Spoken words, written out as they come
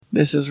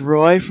This is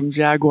Roy from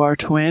Jaguar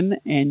Twin,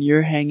 and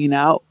you're hanging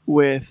out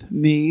with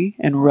me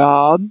and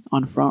Rob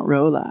on Front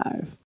Row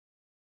Live.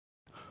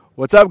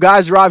 What's up,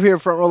 guys? Rob here,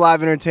 Front Row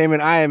Live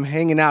Entertainment. I am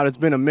hanging out. It's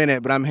been a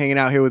minute, but I'm hanging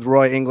out here with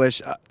Roy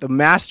English, the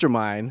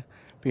mastermind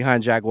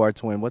behind Jaguar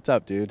Twin. What's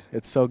up, dude?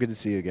 It's so good to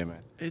see you again,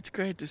 man. It's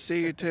great to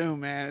see you too,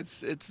 man.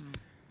 It's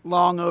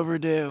long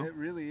overdue. It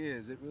really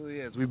is. It really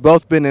is. We've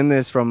both been in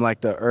this from like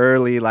the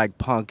early like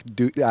punk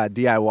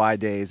DIY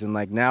days, and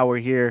like now we're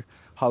here,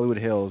 Hollywood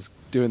Hills,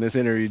 doing this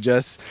interview.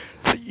 Just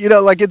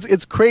like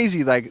it's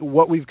crazy, like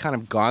what we've kind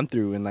of gone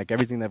through and like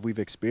everything that we've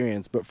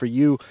experienced. But for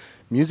you,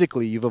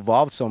 musically, you've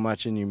evolved so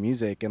much in your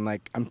music, and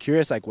like I'm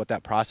curious, like what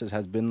that process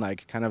has been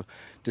like, kind of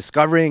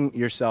discovering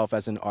yourself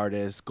as an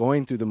artist,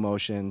 going through the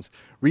motions,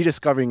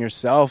 rediscovering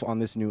yourself on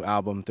this new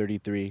album,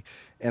 33,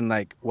 and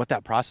like what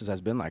that process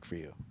has been like for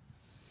you.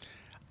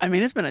 I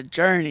mean, it's been a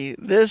journey.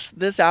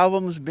 This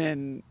album's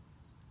been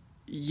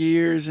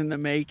years in the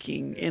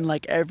making in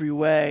like every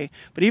way.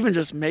 But even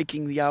just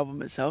making the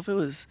album itself, it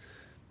was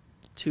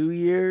 2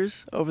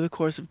 years, over the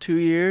course of 2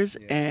 years,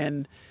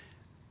 and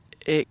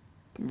it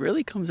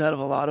really comes out of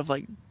a lot of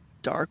like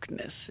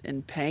darkness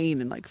and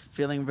pain and like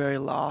feeling very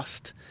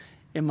lost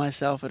in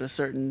myself at a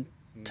certain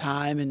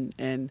time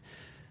and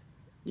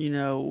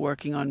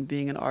working on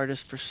being an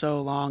artist for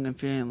so long and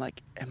feeling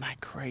like, am I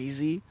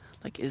crazy?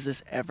 Like, is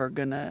this ever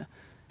gonna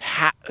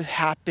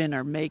happen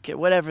or make it,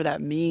 whatever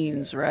that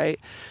means, right?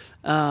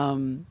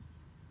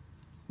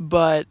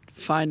 But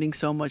finding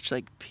so much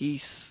like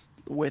peace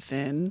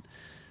within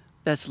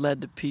that's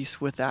led to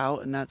peace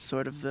without, and that's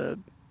sort of the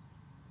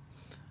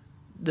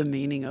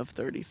meaning of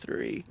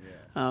 33.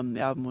 The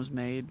album was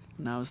made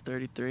when I was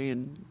 33,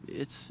 and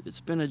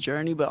it's been a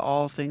journey, but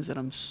all things that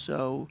I'm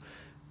so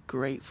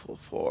grateful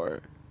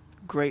for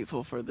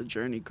the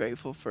journey,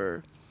 grateful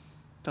for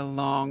the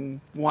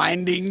long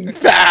winding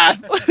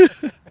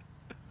path.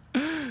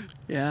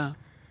 Yeah.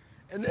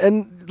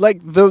 And like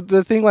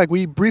the thing, like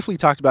we briefly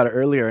talked about it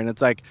earlier, and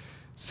it's like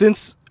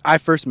since I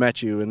first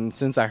met you and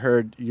since I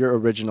heard your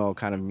original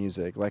kind of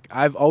music, like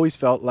I've always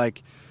felt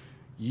like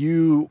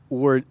you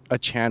were a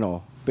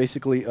channel,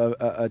 basically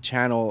a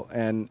channel,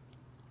 and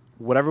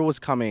whatever was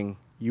coming,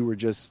 you were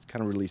just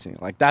kind of releasing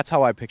it. Like that's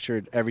how I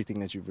pictured everything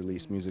that you've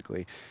released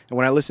musically. And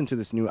when I listen to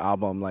this new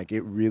album, like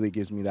it really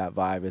gives me that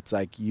vibe. It's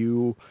like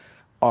you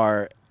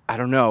are, I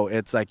don't know,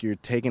 it's like you're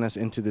taking us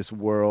into this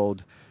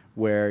world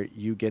where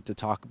you get to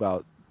talk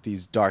about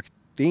these dark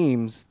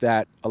themes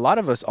that a lot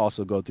of us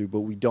also go through,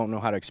 but we don't know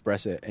how to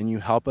express it. And you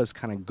help us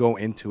kind of go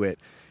into it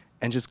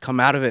and just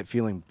come out of it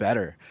feeling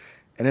better.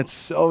 And it's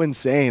so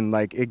insane.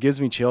 Like it gives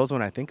me chills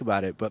when I think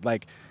about it. But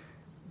like,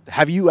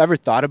 have you ever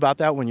thought about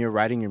that when you're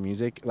writing your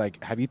music?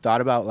 Like, have you thought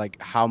about like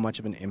how much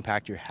of an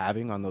impact you're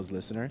having on those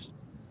listeners?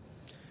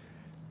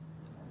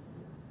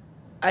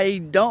 I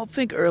don't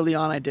think early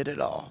on I did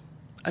it all.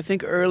 I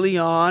think early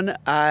on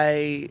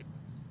I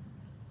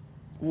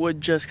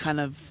would just kind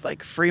of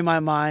like free my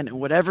mind, and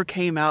whatever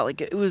came out, like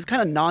it was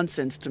kind of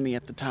nonsense to me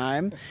at the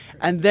time.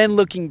 And then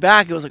looking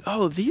back, it was like,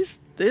 oh, these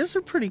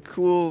are pretty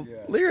cool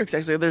lyrics.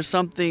 Actually, there's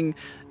something,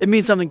 it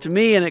means something to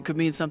me, and it could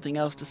mean something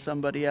else to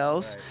somebody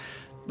else. Right.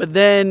 But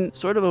then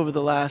sort of over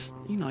the last,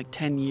 like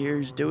 10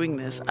 years doing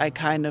this, I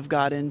kind of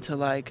got into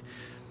like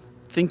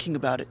thinking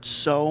about it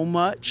so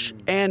much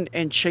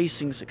and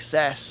chasing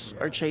success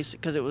or chasing,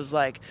 because it was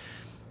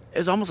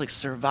almost like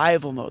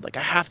survival mode. Like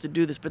I have to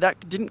do this, but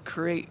that didn't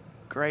create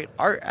great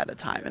art at a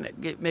time, and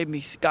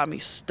it got me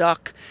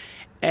stuck.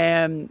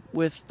 And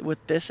with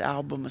this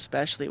album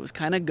especially, it was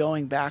kind of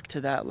going back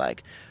to that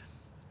like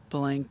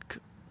blank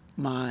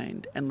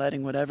mind and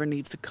letting whatever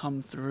needs to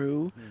come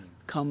through.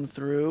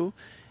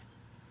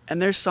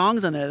 And there's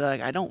songs on there that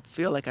like I don't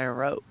feel like I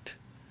wrote.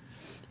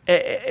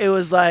 It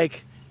was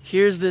like,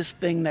 here's this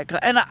thing that,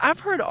 and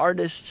I've heard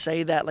artists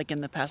say that like in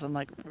the past. I'm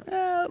like,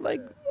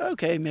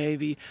 okay,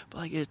 maybe, but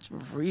like it's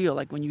real.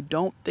 Like when you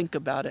don't think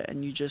about it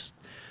and you just,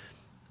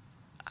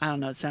 I don't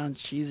know, it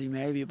sounds cheesy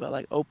maybe, but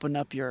like open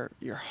up your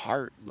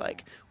heart,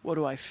 like what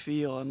do I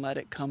feel, and let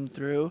it come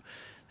through.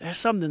 There's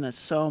something that's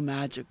so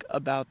magic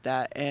about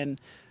that.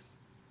 And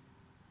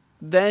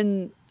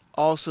then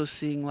also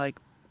seeing like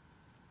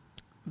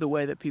the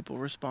way that people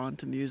respond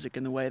to music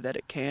and the way that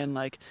it can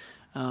like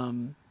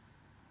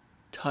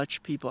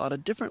touch people at a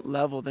different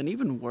level than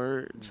even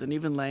words and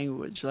even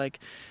language.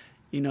 Like,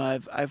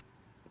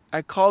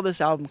 I call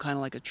this album kind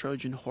of like a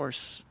Trojan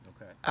horse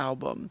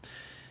album,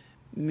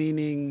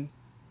 meaning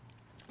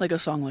like a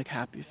song like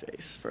Happy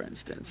Face, for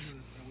instance.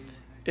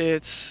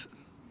 It's,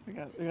 we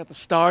got the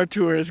Star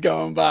Tours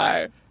going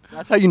by.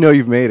 That's how you know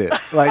you've made it.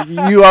 Like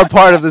you are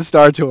part of the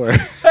Star Tour.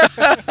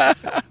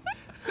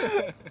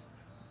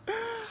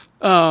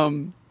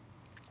 But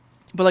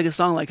like a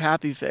song like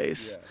Happy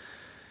Face,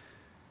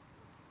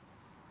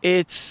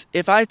 it's,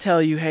 if I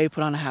tell you, hey,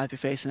 put on a happy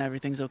face and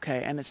everything's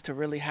okay, and it's to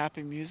really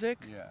happy music,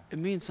 it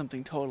means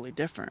something totally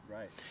different.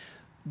 Right.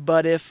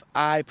 But if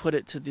I put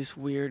it to this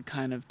weird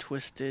kind of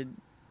twisted,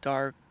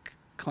 dark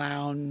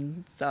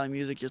clown style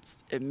music,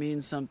 it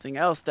means something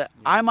else that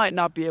I might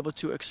not be able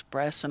to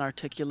express and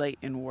articulate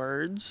in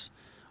words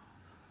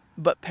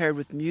but paired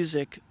with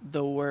music,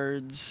 the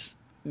words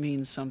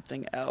mean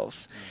something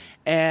else.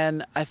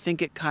 And I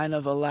think it kind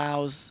of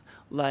allows,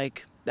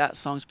 like that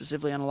song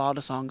specifically, and a lot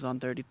of songs on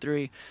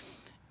 33,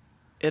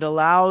 it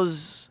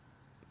allows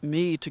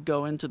me to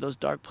go into those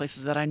dark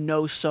places that I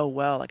know so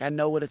well. Like I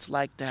know what it's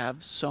like to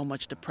have so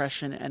much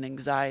depression and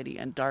anxiety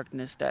and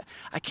darkness that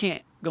I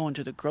can't go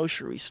into the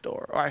grocery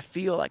store, or I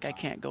feel like I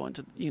can't go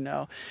into,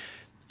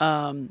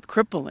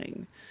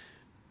 crippling.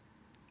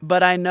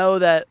 But I know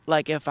that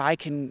like if I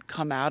can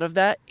come out of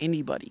that,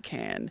 anybody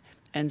can.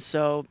 And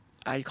so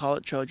I call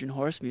it Trojan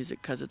horse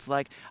music, because it's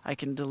like I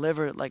can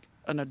deliver like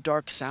in a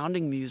dark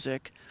sounding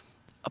music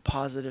a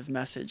positive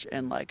message,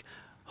 and like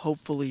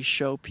hopefully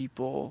show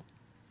people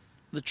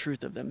the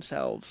truth of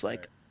themselves,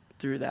 like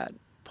through that,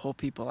 pull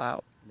people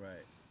out.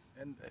 Right.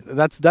 And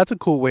that's a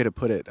cool way to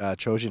put it,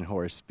 Trojan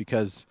horse,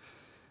 because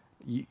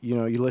you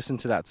listen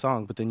to that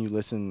song, but then you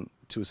listen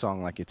to a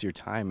song like It's Your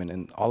Time,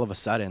 and all of a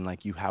sudden,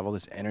 like, you have all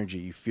this energy,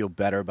 you feel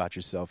better about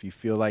yourself, you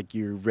feel like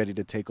you're ready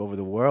to take over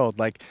the world.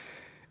 Like,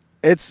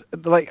 it's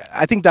like,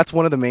 I think that's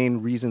one of the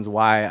main reasons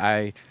why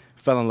I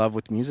fell in love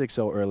with music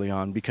so early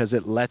on, because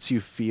it lets you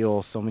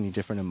feel so many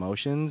different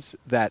emotions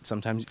that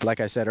sometimes,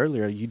 like I said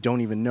earlier, you don't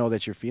even know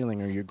that you're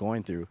feeling or you're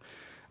going through.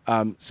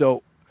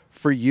 So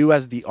for you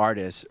as the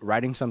artist,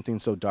 writing something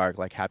so dark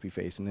like Happy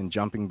Face and then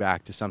jumping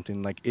back to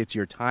something like It's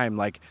Your Time,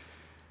 like,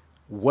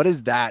 what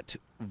is that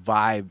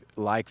vibe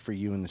like for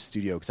you in the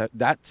studio? Because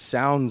that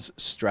sounds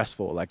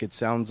stressful. Like, it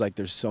sounds like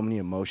there's so many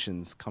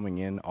emotions coming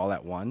in all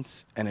at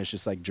once, and it's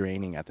just like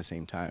draining at the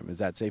same time. Is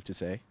that safe to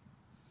say?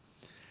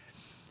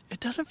 It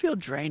doesn't feel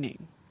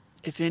draining.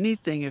 If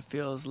anything, it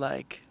feels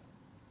like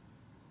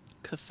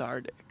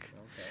cathartic.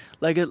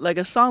 Okay. Like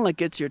a song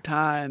like It's Your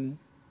Time.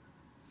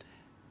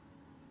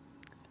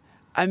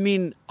 I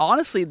mean,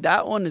 honestly,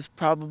 that one is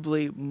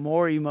probably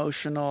more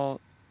emotional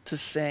to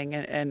sing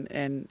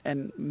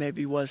and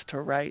maybe was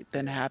to write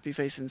than Happy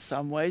Face in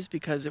some ways,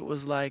 because it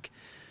was like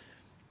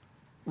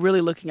really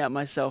looking at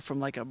myself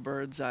from like a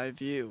bird's eye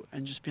view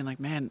and just being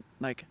like, man,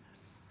 like,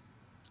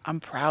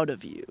 I'm proud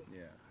of you.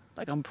 Yeah.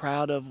 Like, I'm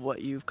proud of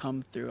what you've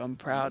come through. I'm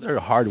proud. Those are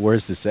hard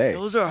words to say.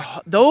 Those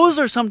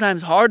are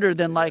sometimes harder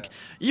than like,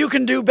 you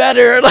can do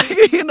better, like,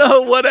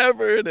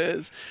 whatever it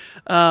is.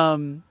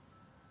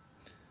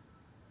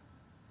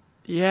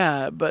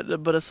 Yeah,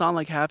 but a song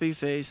like Happy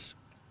Face,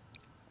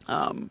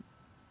 I'm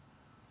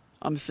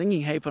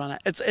singing "Hey, Put On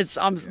It."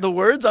 The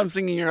words I'm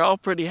singing are all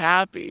pretty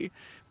happy,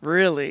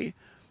 really,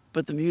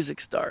 but the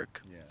music's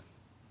dark. Yeah.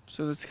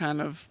 So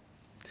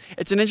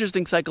it's an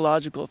interesting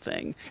psychological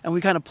thing, and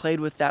we kind of played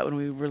with that when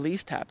we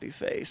released Happy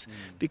Face,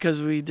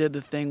 because we did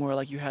the thing where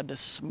like you had to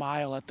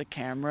smile at the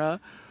camera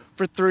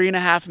for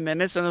 3.5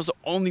 minutes, and that was the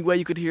only way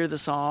you could hear the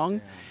song.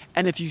 Yeah.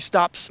 And if you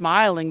stopped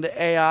smiling,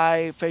 the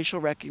AI facial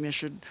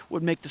recognition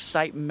would make the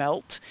site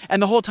melt.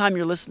 And the whole time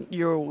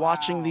you're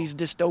watching these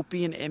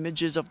dystopian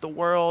images of the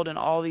world and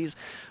all these,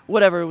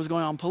 whatever was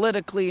going on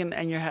politically,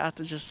 and you have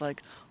to just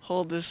like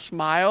hold this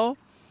smile.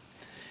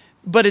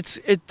 But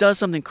it does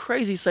something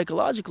crazy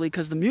psychologically,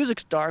 because the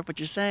music's dark, but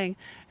you're saying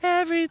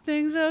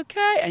everything's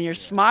okay, and you're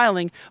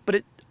smiling, but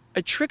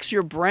it tricks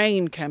your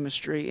brain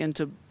chemistry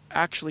into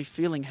actually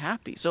feeling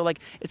happy. So like,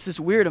 it's this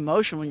weird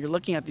emotion when you're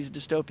looking at these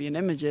dystopian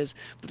images,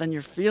 but then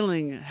you're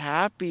feeling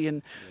happy,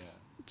 and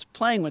it's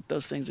playing with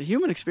those things. The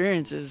human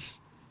experience is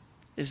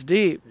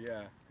deep.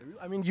 Yeah.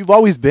 I mean, you've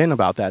always been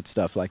about that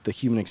stuff, like the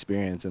human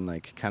experience, and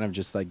like kind of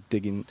just like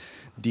digging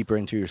deeper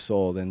into your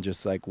soul than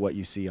just like what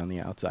you see on the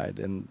outside.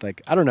 And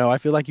like, I don't know, I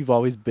feel like you've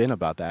always been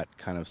about that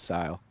kind of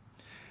style.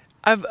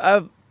 I've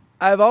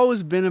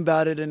always been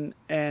about it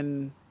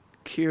and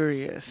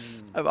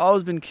curious. I've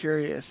always been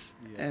curious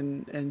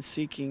and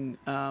seeking.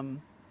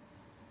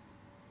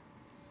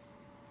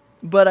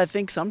 But I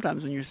think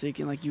sometimes when you're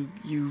seeking, like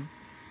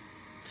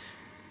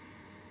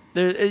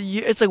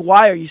it's like,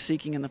 why are you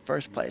seeking in the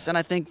first place? And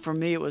I think for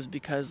me it was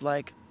because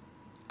like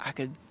I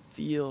could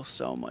feel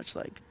so much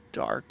like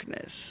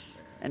darkness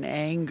and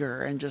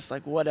anger and just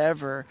like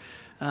whatever,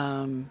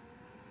 and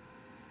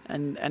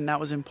that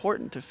was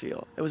important to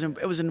feel. It was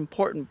an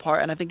important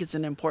part, and I think it's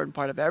an important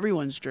part of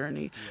everyone's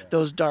journey. Yeah.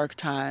 Those dark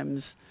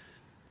times,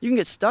 you can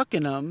get stuck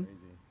in them,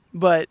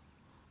 but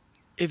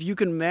if you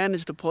can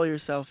manage to pull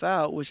yourself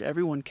out, which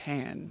everyone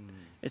can,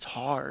 it's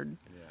hard.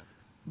 Yeah.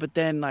 But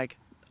then like,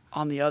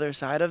 on the other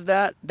side of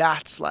that,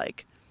 that's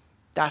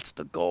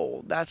the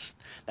goal. That's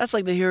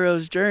like the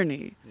hero's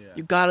journey. Yeah.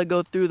 You got to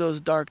go through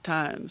those dark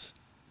times.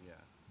 Yeah,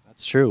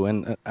 that's true.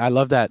 And I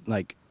love that,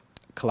 like,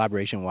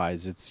 collaboration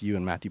wise, it's you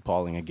and Matthew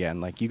Pauling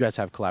again. Like, you guys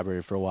have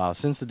collaborated for a while,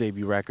 since the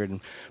debut record, and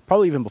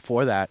probably even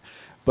before that.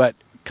 But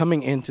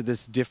coming into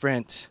this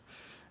different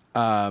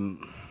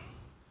tone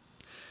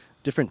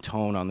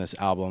on this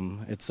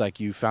album, it's like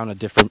you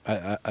found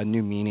a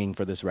new meaning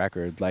for this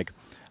record. Like,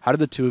 how did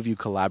the two of you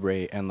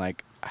collaborate, and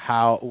like,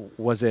 how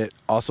was it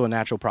also a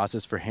natural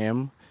process for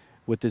him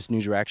with this new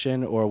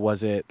direction, or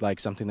was it like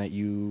something that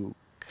you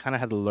kind of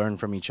had to learn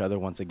from each other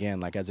once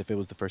again, like as if it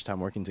was the first time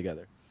working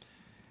together?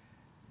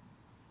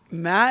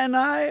 Matt and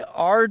I,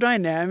 our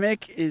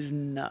dynamic is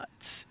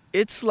nuts.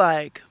 It's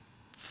like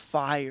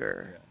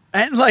fire.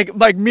 And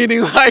like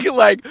meaning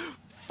like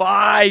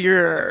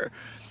fire.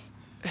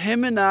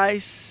 Him and I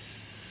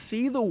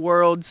see the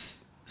world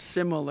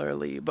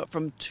similarly, but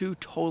from two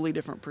totally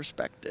different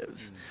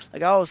perspectives.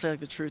 Like I always say, like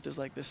the truth is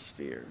like this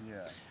sphere.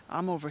 Yeah.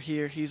 I'm over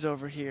here, he's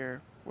over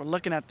here. We're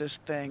looking at this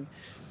thing,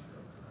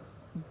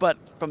 but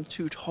from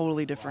two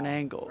totally different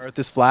angles. Earth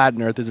is flat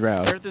and Earth is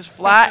round. Earth is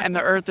flat and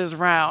the Earth is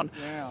round.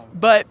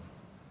 But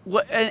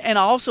what, and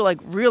also like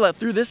realize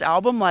through this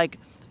album, like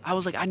I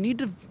was like, I need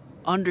to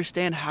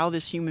understand how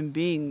this human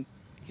being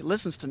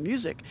listens to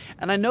music,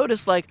 and I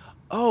noticed like,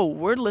 oh,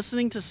 we're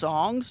listening to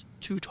songs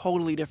two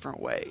totally different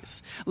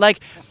ways. Like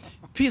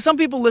some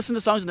people listen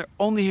to songs and they're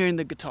only hearing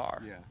the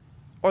guitar,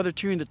 or they're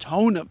hearing the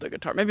tone of the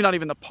guitar, maybe not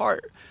even the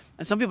part.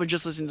 And some people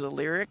just listen to the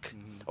lyric,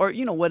 or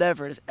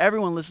whatever it is.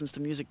 Everyone listens to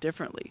music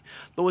differently.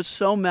 But what's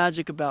so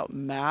magic about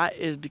Matt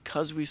is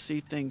because we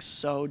see things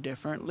so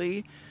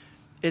differently,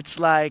 it's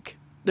like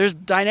there's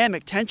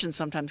dynamic tension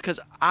sometimes because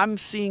I'm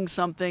seeing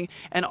something,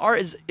 and art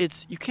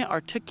is you can't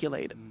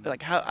articulate it.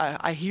 Like how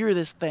I hear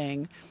this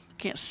thing,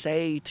 can't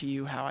say to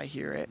you how I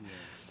hear it.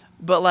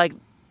 But like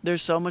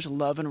there's so much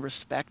love and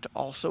respect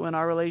also in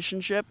our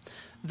relationship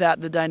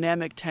that the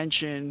dynamic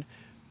tension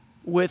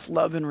with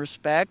love and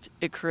respect,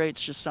 it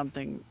creates just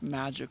something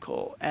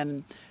magical.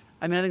 And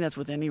I mean, I think that's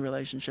with any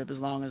relationship,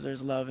 as long as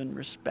there's love and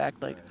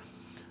respect. Like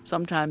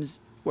sometimes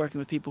working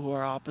with people who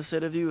are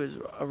opposite of you is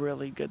a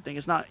really good thing.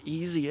 It's not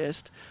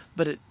easiest,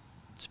 but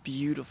it's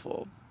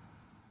beautiful.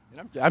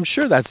 I'm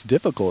sure that's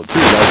difficult too,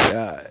 like,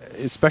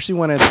 especially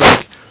when it's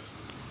like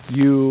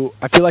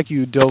I feel like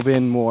you dove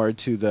in more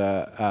to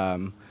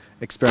the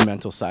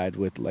experimental side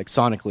with like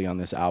sonically on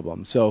this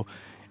album. So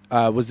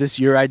was this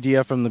your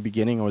idea from the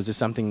beginning, or was this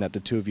something that the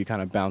two of you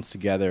kind of bounced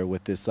together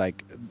with this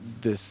like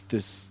this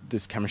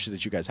chemistry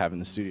that you guys have in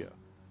the studio?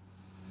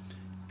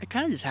 It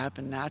kind of just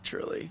happened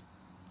naturally,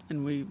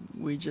 and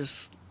we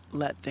just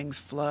let things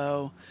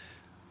flow.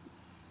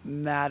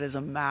 Matt is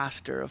a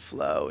master of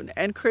flow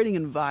and creating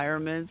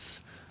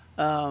environments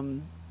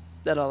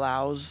that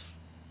allows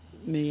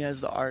me as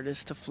the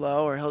artist to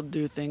flow. Or he'll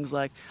do things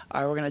like,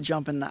 all right, we're gonna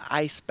jump in the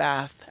ice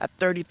bath at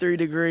 33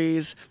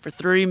 degrees for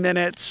 3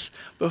 minutes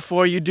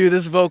before you do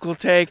this vocal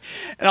take,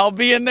 and I'll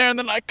be in there, and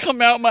then I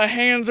come out, my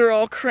hands are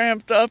all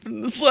cramped up,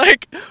 and it's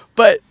like,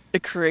 but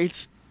it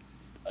creates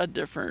a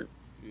different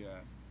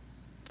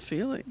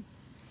feeling.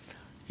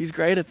 He's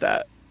great at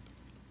that.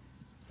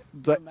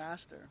 He's a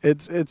master.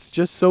 It's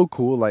just so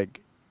cool,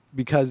 like,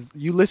 because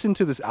you listen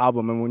to this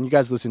album, and when you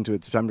guys listen to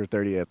it September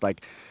 30th,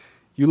 like,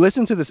 you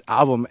listen to this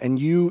album and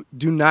you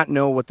do not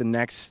know what the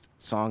next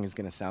song is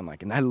going to sound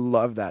like. And I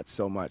love that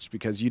so much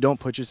because you don't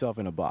put yourself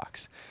in a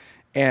box.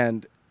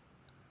 And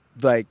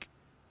like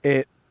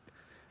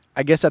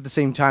I guess at the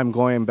same time,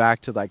 going back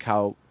to like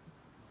how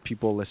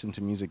people listen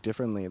to music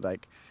differently,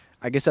 like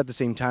I guess at the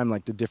same time,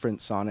 like the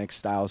different sonic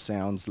styles,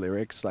 sounds,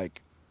 lyrics,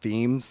 like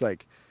themes,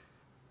 like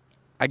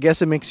I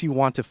guess it makes you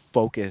want to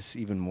focus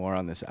even more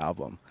on this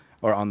album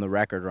or on the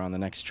record or on the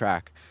next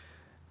track.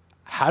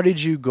 How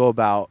did you go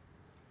about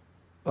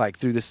like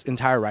through this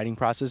entire writing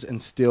process and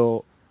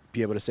still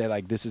be able to say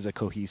like this is a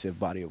cohesive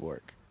body of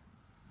work?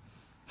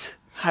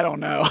 I don't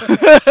know.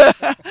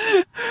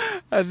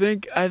 I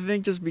think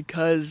just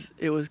because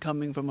it was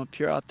coming from a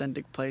pure,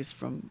 authentic place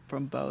from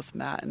both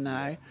Matt and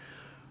I,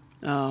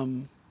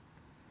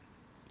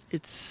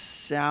 it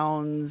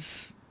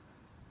sounds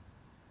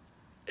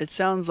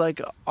like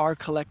our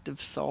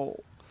collective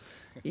soul,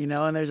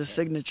 and there's a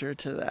signature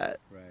to that.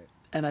 Right.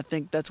 And I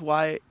think that's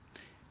why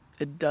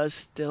it does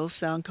still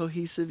sound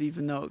cohesive,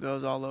 even though it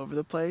goes all over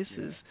the place,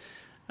 is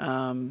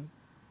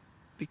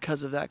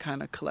because of that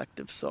kind of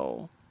collective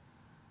soul.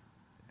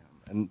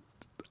 And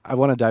I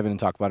want to dive in and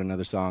talk about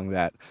another song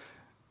that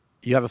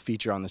you have a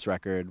feature on this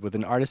record with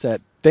an artist that,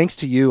 thanks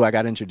to you, I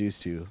got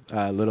introduced to,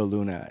 Little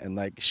Luna. And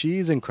like,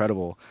 she's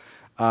incredible.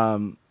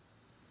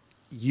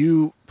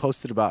 You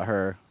posted about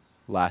her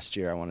last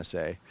year, I want to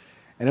say.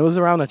 And it was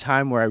around a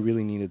time where I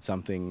really needed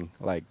something.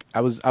 Like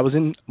I was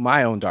in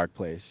my own dark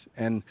place,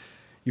 and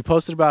you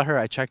posted about her,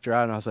 I checked her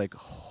out, and I was like,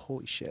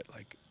 holy shit,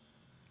 like,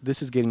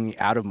 this is getting me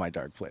out of my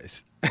dark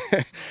place.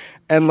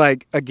 And,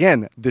 like,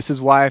 again, this is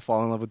why I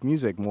fall in love with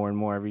music more and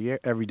more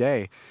every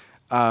day.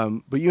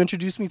 But you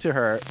introduced me to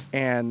her,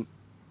 and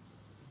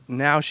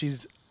now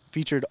she's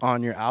featured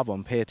on your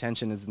album. Pay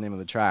Attention is the name of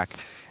the track.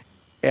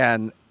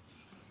 And,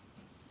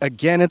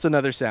 again, it's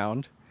another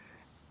sound,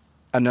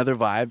 another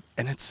vibe,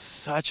 and it's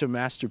such a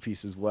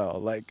masterpiece as well.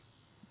 Like,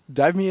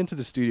 dive me into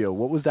the studio.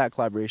 What was that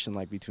collaboration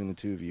like between the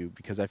two of you?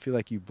 Because I feel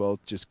like you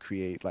both just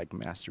create like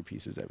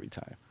masterpieces every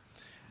time.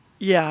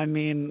 Yeah, I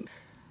mean,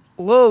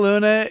 Lil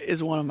Luna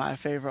is one of my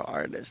favorite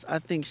artists. I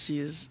think she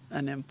is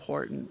an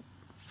important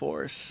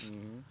force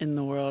in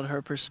the world.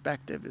 Her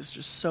perspective is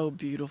just so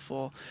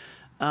beautiful.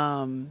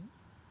 I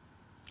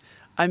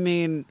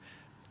mean,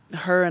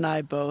 her and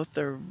I both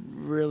are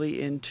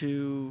really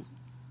into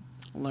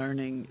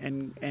learning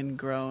and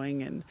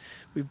growing, and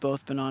we've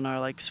both been on our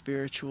like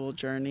spiritual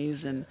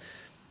journeys, and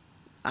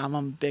I'm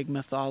a big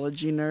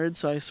mythology nerd,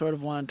 so I sort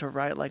of wanted to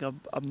write like a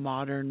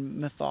modern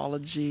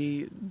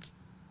mythology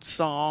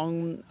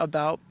song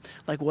about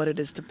like what it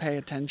is to pay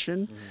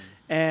attention,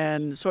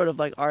 and sort of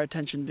like our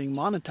attention being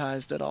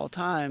monetized at all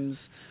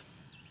times,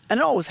 and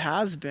it always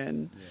has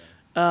been.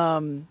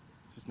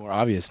 It's just more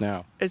obvious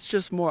now. It's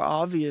just more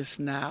obvious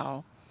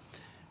now.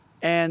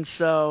 And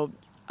so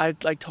I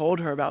like told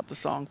her about the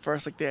song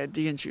first, like the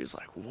idea, and she was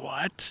like,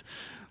 "What?"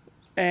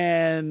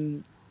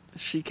 And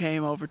she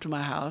came over to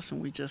my house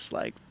and we just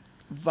like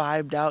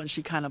vibed out, and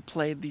she kind of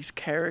played these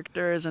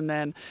characters, and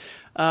then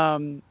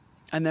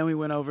we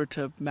went over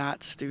to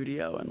Matt's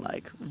studio and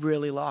like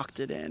really locked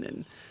it in,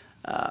 and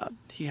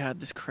he had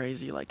this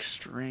crazy like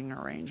string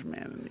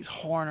arrangement and these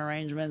horn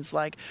arrangements.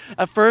 Like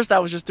at first I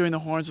was just doing the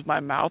horns with my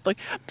mouth, like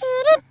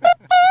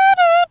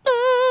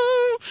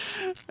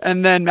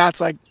and then Matt's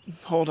like,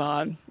 hold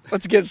on,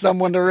 let's get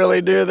someone to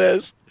really do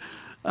this.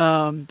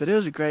 But it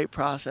was a great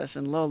process,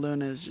 and Lil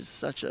Luna is just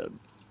such a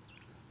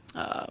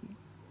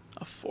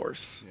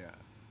force. Yeah,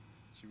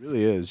 she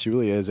really is. She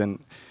really is.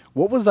 And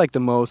what was like the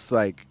most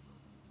like,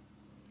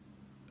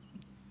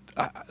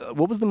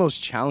 what was the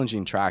most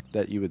challenging track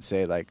that you would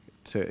say like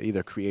to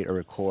either create or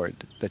record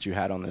that you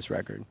had on this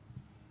record,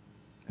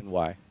 and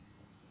why?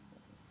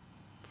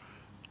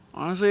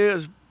 Honestly, it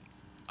was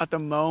at the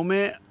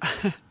moment.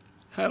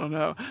 I don't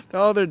know. They're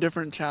all their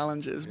different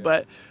challenges,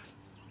 but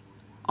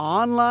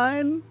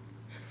Online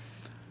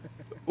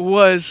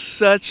was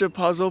such a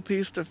puzzle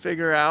piece to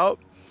figure out.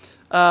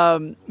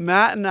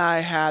 Matt and I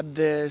had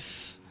the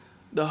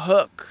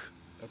hook.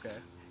 Okay.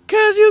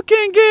 'Cause you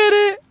can get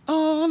it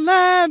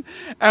online.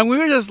 And we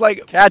were just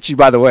like, Catchy,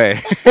 by the way.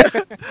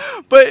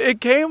 but it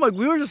came like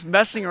we were just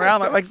messing around,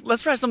 like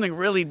let's try something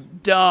really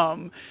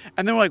dumb.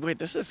 And then we're like, wait,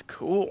 this is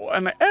cool.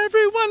 And like,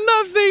 everyone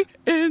loves the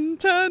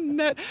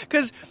internet.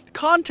 Because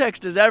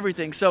context is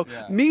everything. So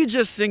me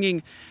just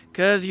singing,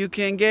 'cause you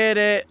can get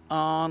it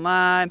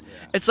online.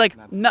 It's like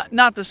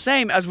not the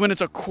same as when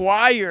it's a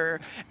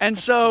choir. And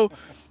so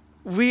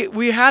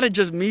we had it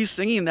just me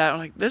singing that. I'm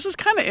like, this is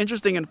kind of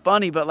interesting and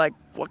funny, but like,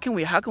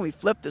 how can we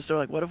flip this? So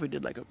like, what if we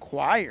did like a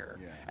choir?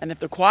 Yeah. And if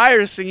the choir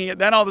is singing it,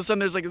 then all of a sudden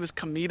there's like this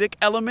comedic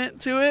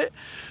element to it.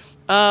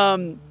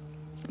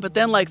 But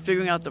then like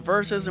figuring out the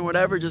verses and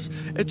whatever,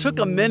 it took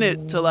a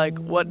minute to like,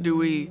 what do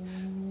we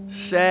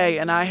say?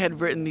 And I had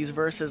written these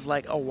verses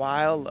like a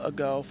while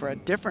ago for a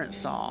different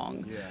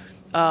song,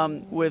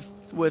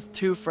 with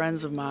two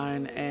friends of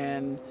mine,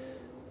 and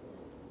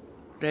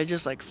they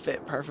just like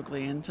fit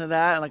perfectly into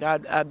that. Like I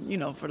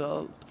for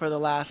the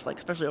last, like,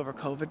 especially over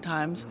COVID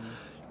times,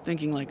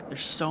 thinking like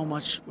there's so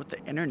much with the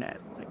internet.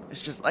 Like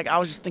it's just like I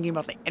was just thinking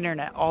about the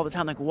internet all the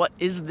time. Like, what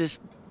is this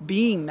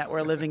being that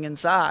we're living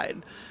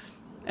inside?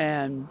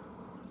 And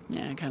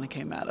yeah, it kind of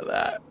came out of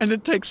that. And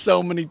it takes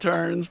so many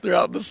turns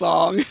throughout the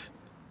song.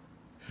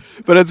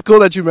 But it's cool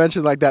that you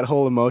mentioned like that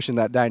whole emotion,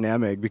 that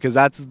dynamic, because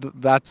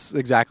that's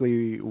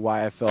exactly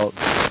why I felt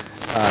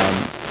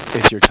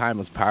It's Your Time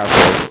was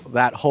powerful.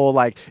 That whole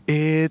like,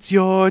 it's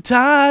your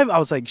time. I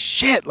was like,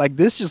 shit, like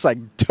this just like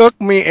took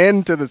me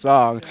into the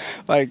song.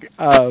 Like,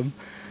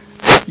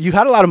 you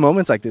had a lot of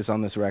moments like this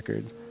on this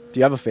record. Do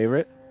you have a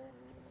favorite?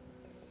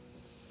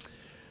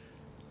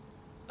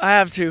 I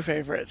have two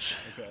favorites.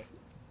 Okay.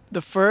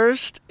 The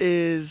first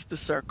is The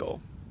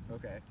Circle.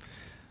 Okay.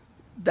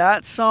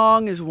 That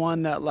song is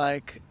one that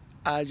like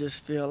I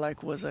just feel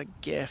like was a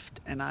gift,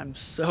 and I'm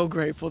so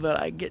grateful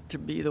that I get to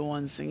be the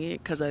one singing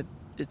it, because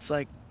it's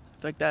like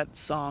that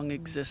song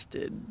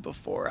existed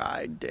before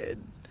I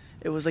did.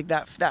 It was like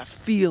that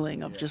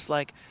feeling of just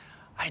like,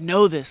 I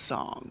know this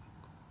song,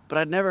 but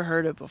I'd never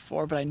heard it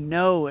before, but I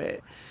know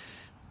it.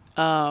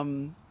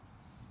 And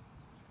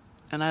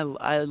I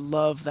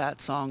love that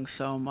song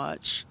so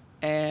much.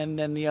 And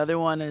then the other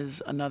one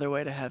is Another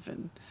Way to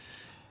Heaven.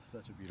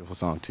 Such a beautiful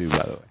song too, by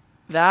the way.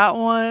 That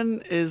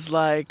one is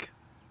like,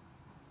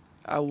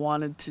 I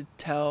wanted to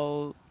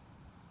tell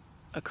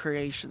a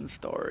creation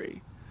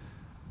story,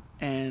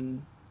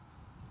 and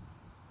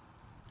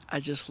I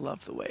just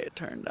love the way it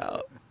turned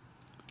out.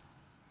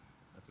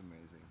 That's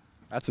amazing.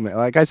 That's amazing.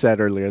 Like I said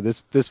earlier,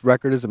 this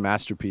record is a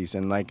masterpiece,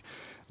 and like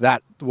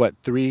that,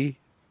 3-4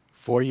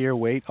 year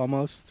wait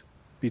almost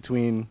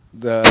between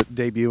the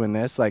debut and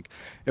this, like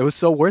it was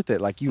so worth it.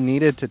 Like you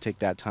needed to take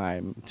that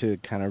time to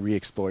kind of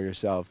re-explore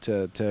yourself,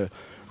 to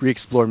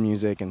re-explore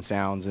music and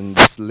sounds, and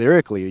just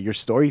lyrically, your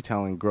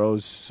storytelling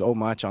grows so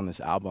much on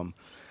this album.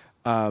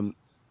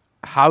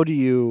 How do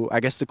you, I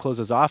guess to close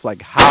us off,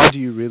 like how do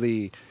you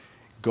really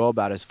go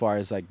about as far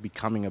as like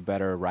becoming a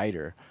better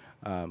writer?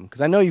 Because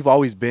I know you've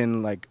always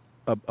been like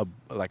a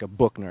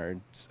book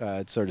nerd,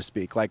 so to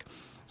speak. Like,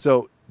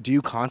 so do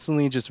you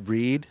constantly just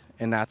read,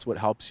 and that's what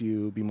helps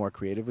you be more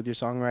creative with your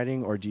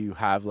songwriting, or do you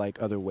have like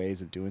other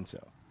ways of doing so?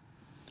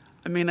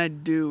 I mean, I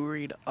do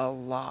read a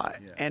lot,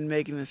 and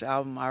making this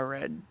album, I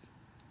read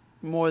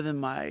more than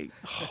my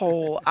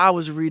whole. I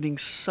was reading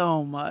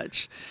so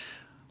much,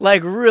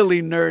 like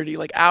really nerdy,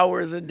 like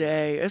hours a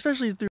day,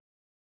 especially through.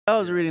 I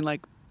was reading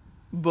like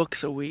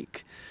books a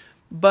week,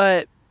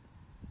 but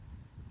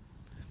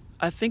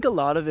I think a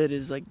lot of it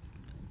is like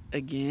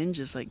again,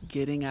 just like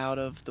getting out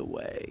of the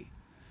way.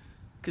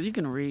 Because you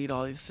can read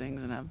all these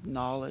things and have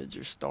knowledge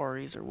or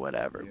stories or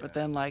whatever, but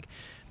then like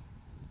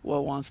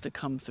what wants to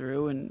come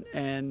through,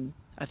 and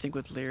I think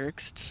with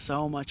lyrics, it's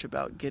so much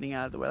about getting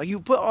out of the way. Like you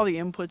put all the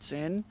inputs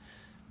in,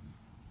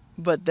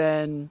 but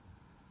then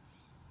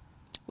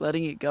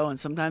letting it go, and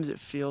sometimes it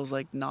feels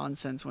like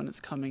nonsense when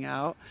it's coming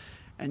out,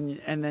 and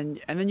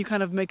then you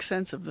kind of make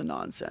sense of the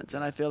nonsense.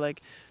 And I feel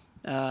like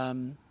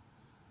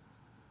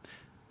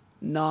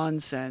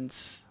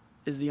nonsense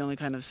is the only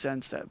kind of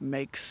sense that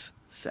makes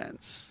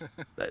sense,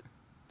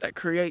 that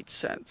creates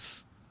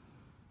sense.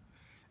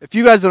 If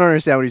you guys don't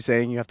understand what he's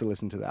saying, you have to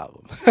listen to the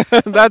album.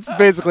 That's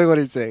basically what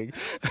he's saying.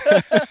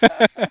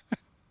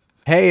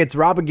 Hey, it's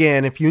Rob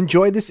again. If you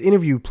enjoyed this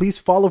interview, please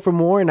follow for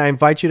more, and I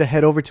invite you to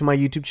head over to my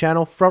YouTube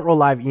channel, Front Row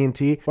Live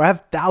ENT, where I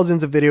have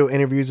thousands of video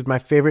interviews with my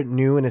favorite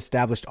new and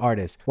established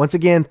artists. Once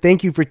again,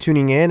 thank you for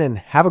tuning in, and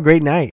have a great night.